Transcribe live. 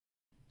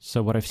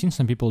So what I've seen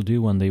some people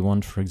do when they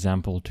want, for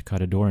example, to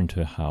cut a door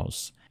into a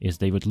house, is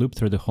they would loop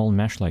through the whole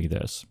mesh like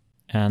this.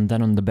 And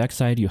then on the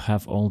backside you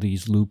have all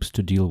these loops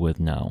to deal with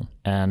now.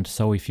 And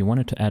so if you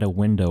wanted to add a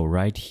window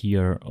right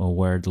here or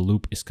where the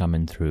loop is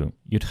coming through,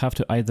 you'd have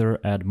to either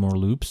add more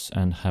loops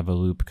and have a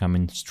loop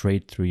coming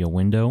straight through your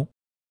window,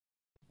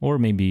 or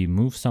maybe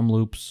move some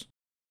loops,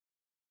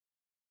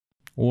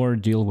 or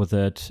deal with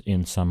it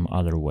in some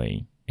other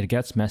way. It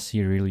gets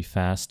messy really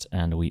fast,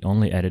 and we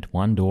only added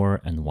one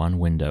door and one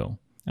window.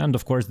 And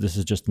of course this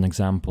is just an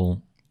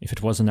example. If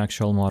it was an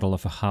actual model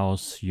of a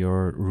house,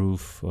 your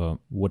roof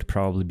would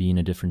probably be in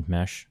a different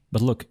mesh.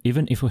 But look,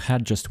 even if we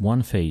had just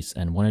one face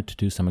and wanted to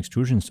do some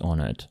extrusions on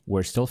it,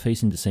 we're still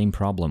facing the same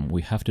problem.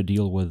 We have to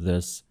deal with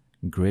this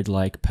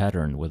grid-like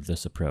pattern with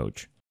this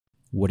approach.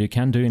 What you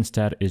can do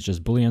instead is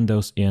just boolean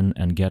those in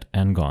and get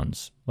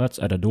Ngons. Let's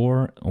add a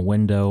door, a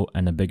window,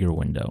 and a bigger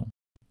window.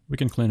 We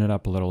can clean it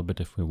up a little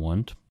bit if we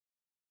want.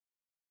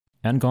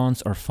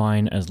 Ngons are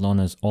fine as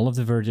long as all of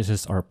the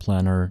vertices are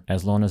planar,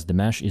 as long as the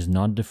mesh is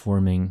not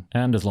deforming,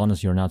 and as long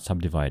as you're not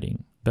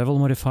subdividing. Bevel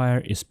modifier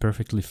is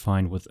perfectly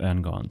fine with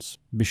Ngons.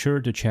 Be sure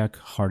to check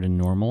harden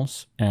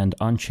normals and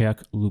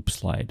uncheck loop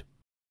slide.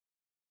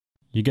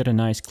 You get a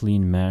nice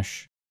clean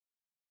mesh.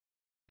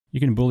 You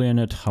can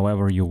boolean it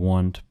however you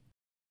want.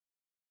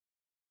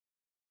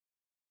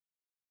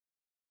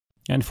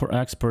 And for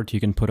export, you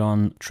can put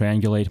on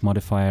triangulate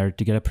modifier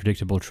to get a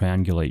predictable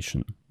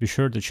triangulation. Be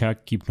sure to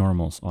check keep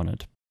normals on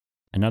it.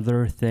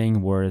 Another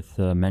thing worth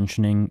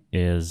mentioning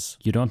is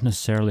you don't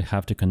necessarily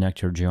have to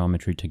connect your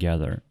geometry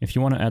together. If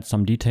you want to add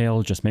some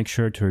detail, just make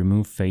sure to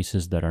remove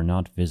faces that are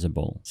not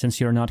visible. Since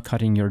you're not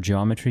cutting your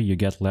geometry, you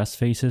get less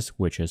faces,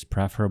 which is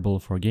preferable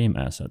for game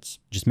assets.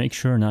 Just make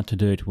sure not to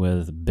do it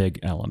with big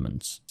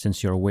elements,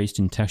 since you're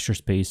wasting texture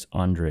space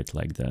under it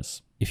like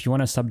this. If you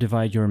want to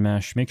subdivide your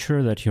mesh, make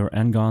sure that your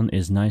Ngon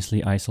is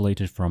nicely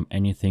isolated from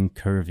anything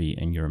curvy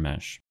in your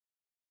mesh.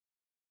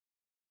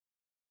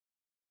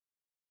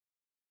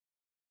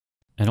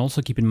 And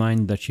also keep in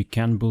mind that you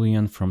can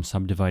boolean from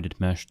subdivided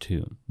mesh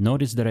too.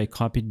 Notice that I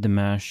copied the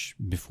mesh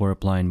before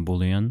applying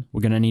boolean.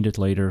 We're gonna need it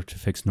later to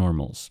fix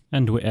normals.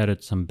 And we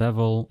added some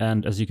bevel,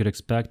 and as you could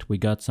expect, we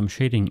got some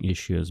shading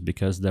issues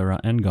because there are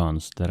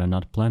Ngons that are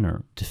not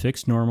planar. To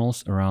fix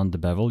normals around the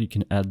bevel, you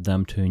can add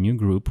them to a new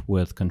group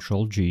with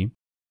Ctrl-G,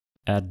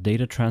 add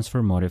data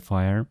transfer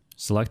modifier,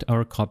 select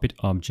our copied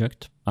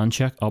object,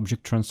 uncheck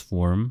object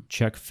transform,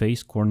 check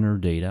face corner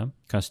data,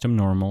 custom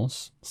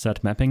normals,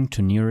 set mapping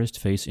to nearest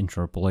face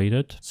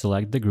interpolated,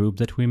 select the group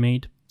that we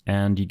made,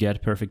 and you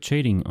get perfect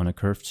shading on a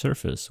curved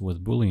surface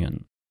with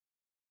boolean.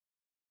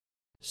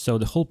 So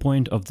the whole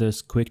point of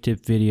this quick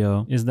tip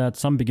video is that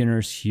some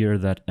beginners hear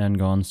that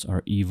Ngons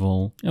are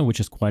evil, which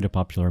is quite a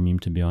popular meme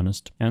to be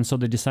honest, and so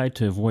they decide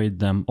to avoid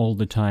them all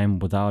the time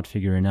without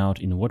figuring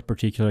out in what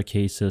particular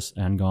cases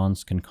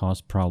Ngons can cause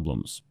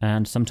problems.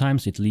 And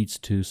sometimes it leads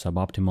to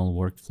suboptimal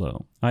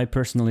workflow. I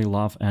personally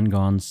love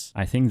Ngons,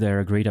 I think they're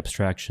a great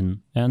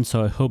abstraction, and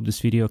so I hope this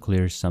video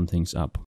clears some things up.